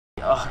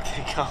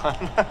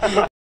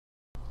octagon.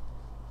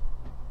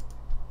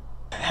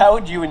 How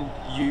would you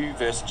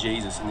versus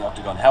Jesus in the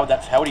octagon?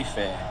 How would he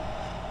fare?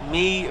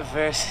 Me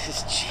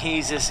versus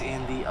Jesus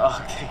in the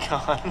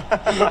octagon.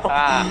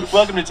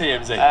 Welcome to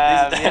TMZ.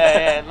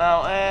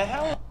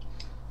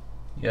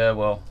 Yeah,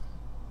 well,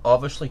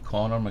 obviously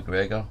Conor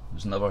McGregor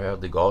has never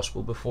heard the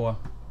gospel before.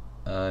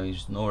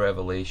 He's no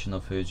revelation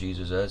of who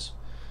Jesus is.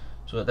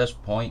 So at this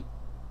point,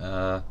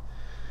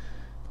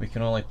 we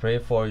can only pray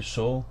for his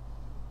soul.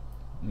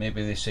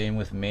 Maybe the same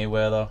with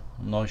Mayweather.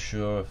 I'm not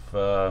sure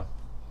if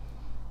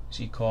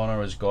see,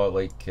 Conor has got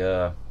like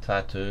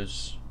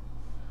tattoos.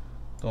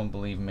 Don't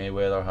believe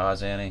Mayweather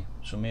has any,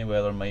 so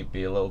Mayweather might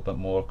be a little bit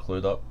more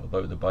clued up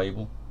about the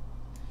Bible.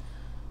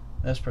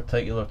 This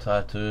particular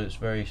tattoo is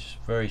very,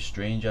 very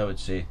strange, I would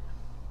say.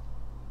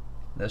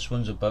 This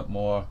one's a bit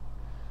more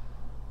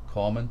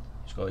common.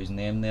 He's got his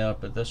name there,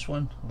 but this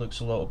one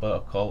looks a little bit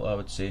occult, I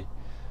would say.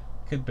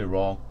 Could be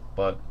wrong,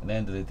 but at the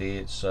end of the day,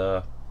 it's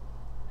you're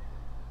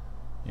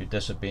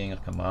disobeying a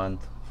command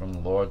from the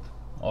Lord.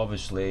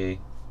 Obviously,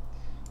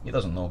 he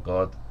doesn't know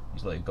God.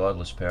 He's like a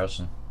godless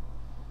person.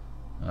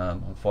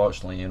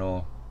 Unfortunately, you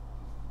know,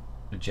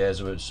 the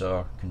Jesuits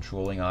are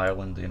controlling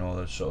Ireland. You know,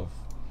 they're sort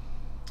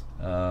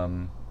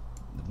of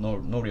no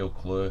real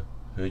clue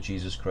who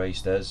Jesus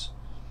Christ is.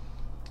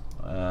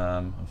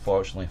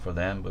 Unfortunately for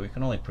them, but we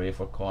can only pray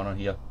for Conor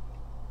here.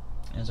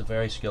 He's a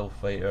very skilled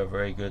fighter, a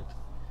very good,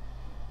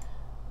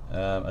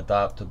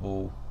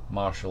 adaptable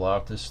martial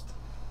artist.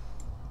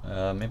 He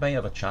might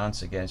have a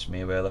chance against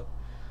Mayweather.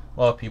 A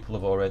lot of people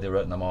have already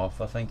written him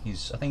off. I think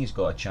he's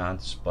got a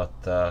chance,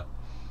 but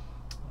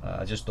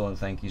I just don't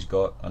think he's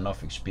got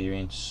enough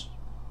experience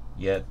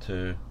yet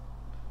to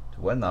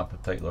win that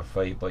particular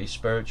fight. But his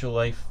spiritual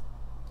life.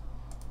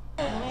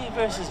 Me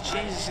versus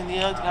Jesus in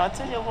the octagon. I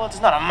tell you what,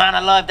 there's not a man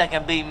alive that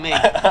can beat me.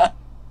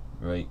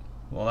 Right.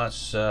 Well,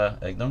 that's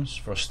ignorance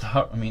for a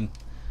start. I mean,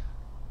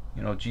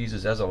 you know,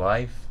 Jesus is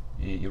alive.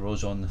 He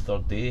rose on the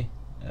third day.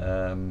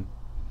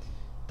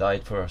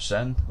 Died for our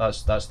sin.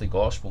 That's the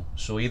gospel.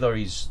 So either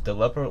he's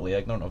deliberately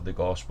ignorant of the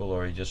gospel,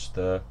 or he just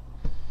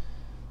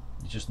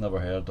never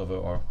heard of it,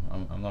 or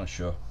I'm not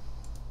sure.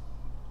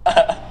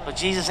 But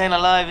Jesus ain't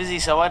alive, is he?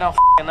 So I don't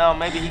know.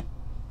 Maybe he.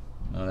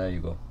 Oh, there you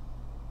go.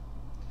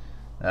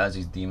 That's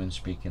his demon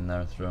speaking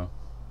there through.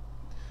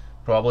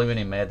 Probably when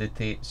he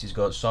meditates, he's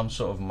got some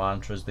sort of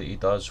mantras that he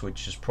does,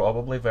 which is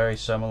probably very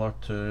similar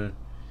to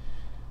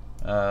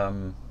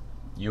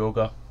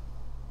yoga.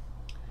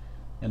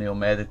 And he'll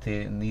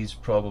meditate, and these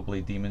probably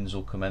demons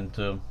will come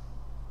into him.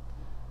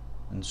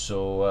 And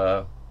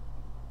so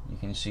you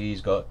can see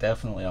he's got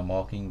definitely a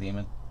mocking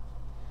demon.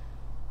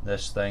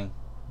 This thing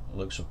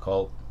looks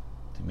occult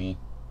to me.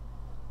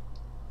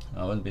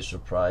 I wouldn't be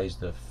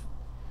surprised if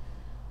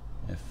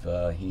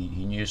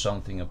he knew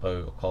something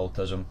about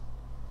occultism,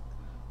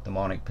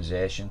 demonic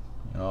possession.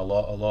 You know, a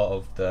lot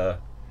of the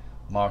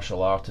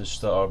martial artists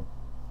that are,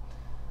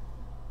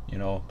 you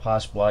know,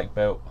 past black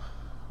belt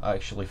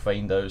actually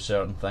find out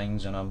certain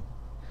things, and I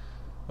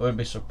wouldn't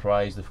be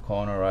surprised if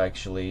Conor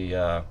actually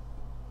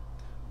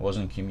was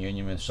in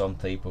communion with some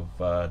type of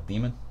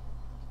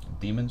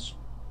demons.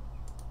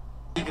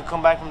 He could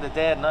come back from the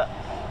dead, and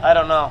I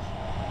don't know.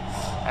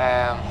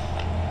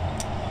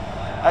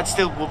 I'd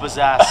still whoop his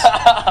ass.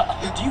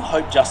 Do you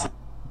hope Justin?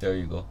 There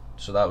you go.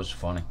 So that was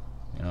funny,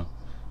 you know.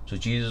 So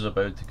Jesus is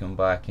about to come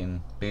back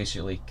and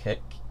basically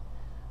kick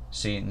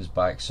Satan's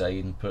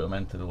backside and put him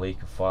into the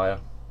lake of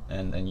fire.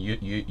 And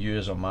you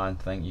as a man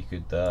think you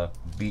could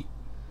beat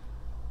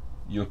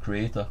your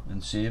creator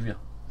and saviour.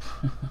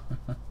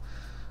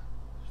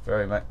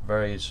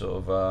 very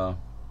sort of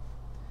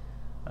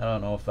I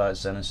don't know if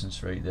that's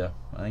innocence right there.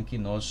 I think he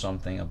knows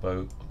something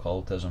about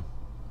occultism,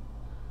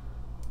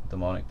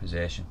 demonic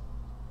possession.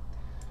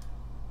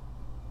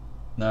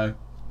 Now,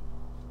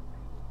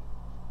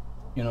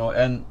 you know,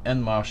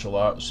 in martial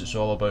arts, it's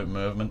all about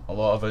movement. A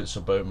lot of it's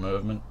about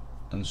movement,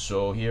 and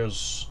so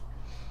here's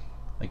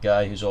a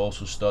guy who's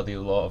also studied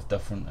a lot of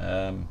different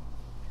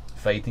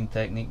fighting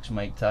techniques,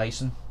 Mike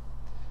Tyson.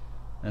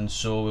 And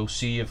so we'll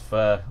see if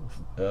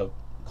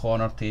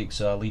Conor takes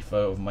a leaf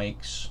out of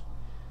Mike's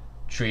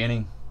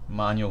training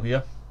manual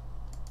here.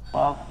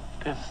 Well,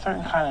 there's a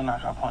certain kind of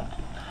knockout punch.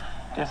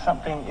 There's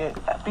something,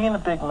 being a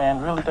big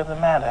man really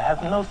doesn't matter. It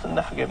has no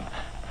significance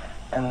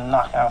in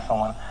knocking out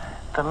someone.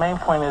 The main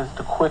point is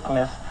the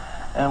quickness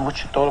and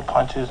what you throw the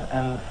punches,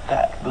 and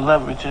that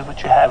leverage is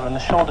what you have in the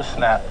shoulder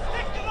snap.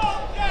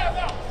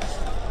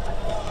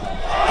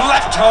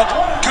 Left hook,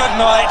 good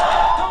night.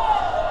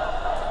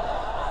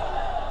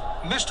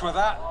 Missed with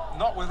that,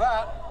 not with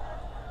that.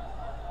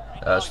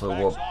 That's like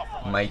what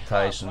Mike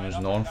Tyson was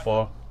known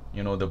for,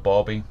 you know, the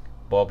bobbing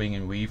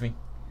and weaving,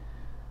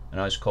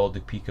 and that's called the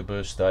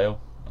peekaboo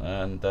style,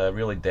 and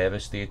really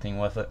devastating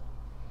with it.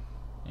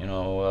 You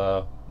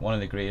know, one of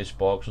the greatest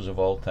boxers of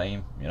all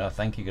time. You know, I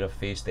think he could have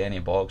faced any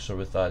boxer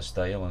with that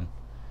style and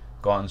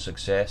gotten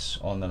success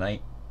on the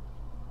night.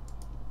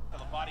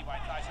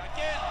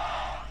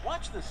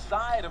 Watch the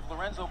side of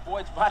Lorenzo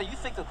Boyd's body. You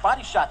think the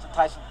body shots of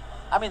Tyson,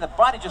 I mean, the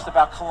body just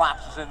about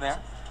collapses in there.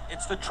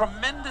 It's the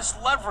tremendous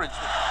leverage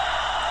that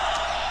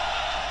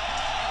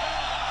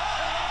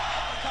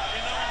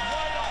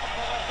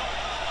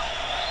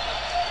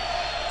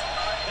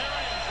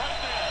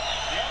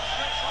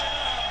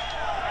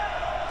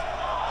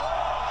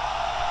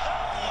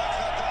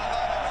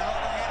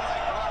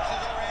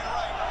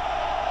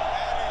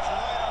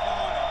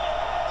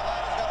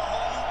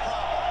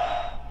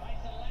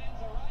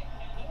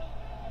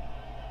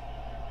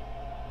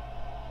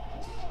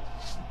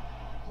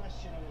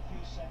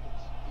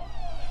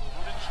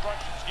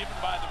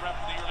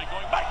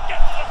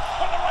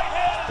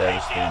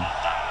devastating.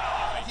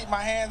 Keep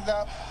my hands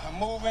up. I'm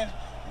moving.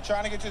 I'm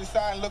trying to get to the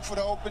side and look for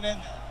the opening.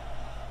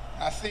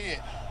 I see it.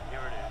 Here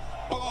it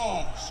is.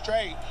 Boom.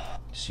 Straight.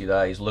 See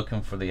that? He's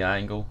looking for the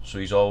angle, so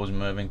he's always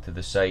moving to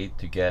the side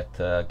to get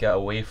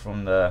away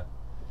from the,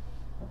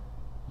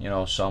 you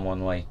know,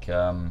 someone like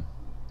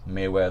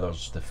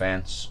Mayweather's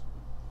defense,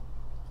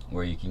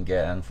 where you can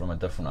get in from a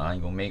different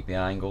angle, make the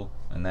angle,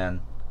 and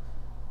then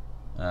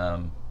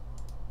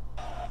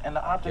and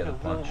the object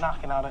of really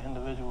knocking out an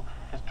individual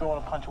is throwing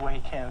a punch where he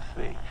can't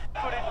see.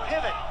 put it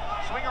pivot,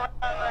 swing around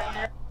right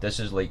here.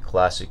 This is like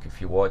classic. If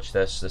you watch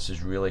this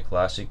is really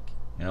classic.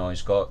 You know,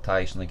 he's got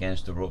Tyson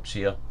against the ropes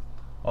here.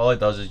 All he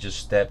does is just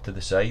step to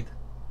the side.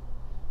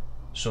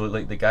 So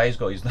like the guy's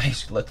got his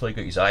he's literally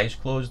got his eyes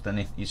closed, and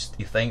he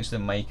thinks that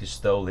Mike is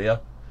still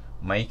there.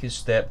 Mike has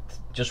stepped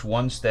just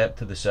one step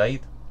to the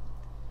side,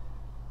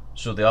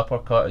 so the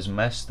uppercut is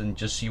missed, and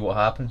just see what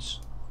happens.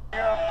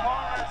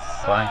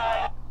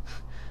 Bang.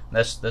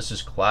 This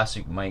is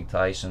classic Mike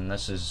Tyson.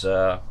 This is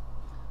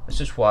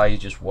why he's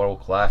just world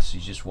class.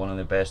 He's just one of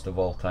the best of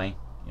all time.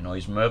 You know,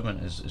 his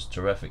movement is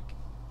terrific.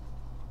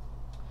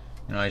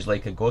 You know, he's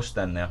like a ghost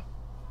in there.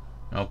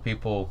 You know,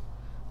 people,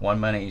 1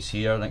 minute he's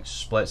here, next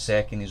split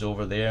second he's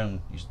over there,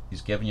 and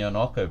he's giving you a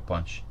knockout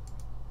punch.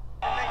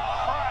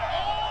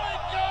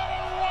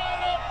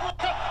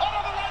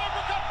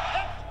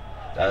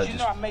 As you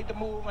know, I made the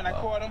move and I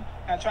caught him.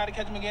 And I tried to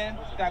catch him again.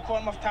 Then I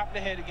caught him off the top of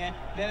the head again.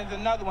 Then there's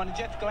another one. The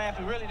Jets glance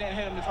and really didn't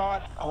hit him as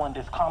hard. I want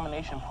this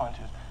combination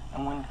punches,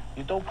 and when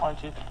you throw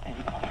punches and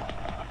you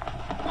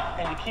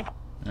keep.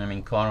 I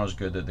mean, Conor's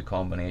good at the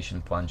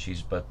combination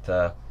punches, but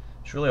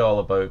it's really all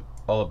about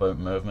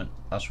movement.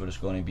 That's what it's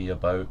going to be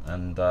about.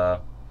 And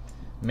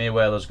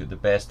Mayweather's got the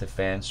best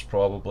defense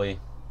probably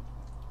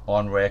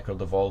on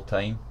record of all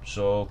time.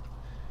 So,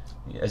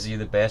 is he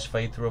the best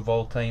fighter of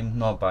all time?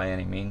 Not by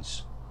any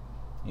means.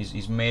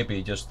 He's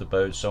maybe just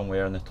about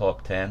somewhere in the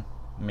top 10,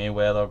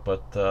 Mayweather,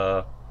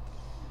 but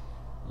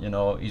you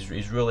know,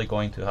 he's really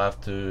going to have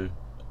to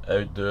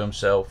outdo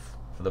himself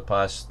for the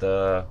past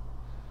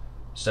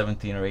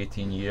 17 or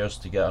 18 years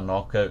to get a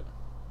knockout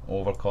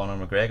over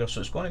Conor McGregor. So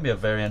it's going to be a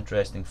very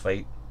interesting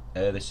fight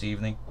this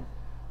evening.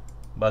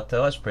 But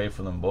let's pray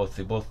for them both.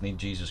 They both need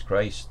Jesus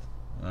Christ.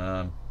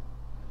 Hallelujah.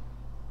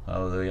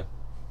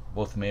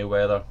 Both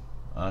Mayweather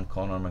and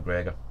Conor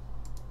McGregor.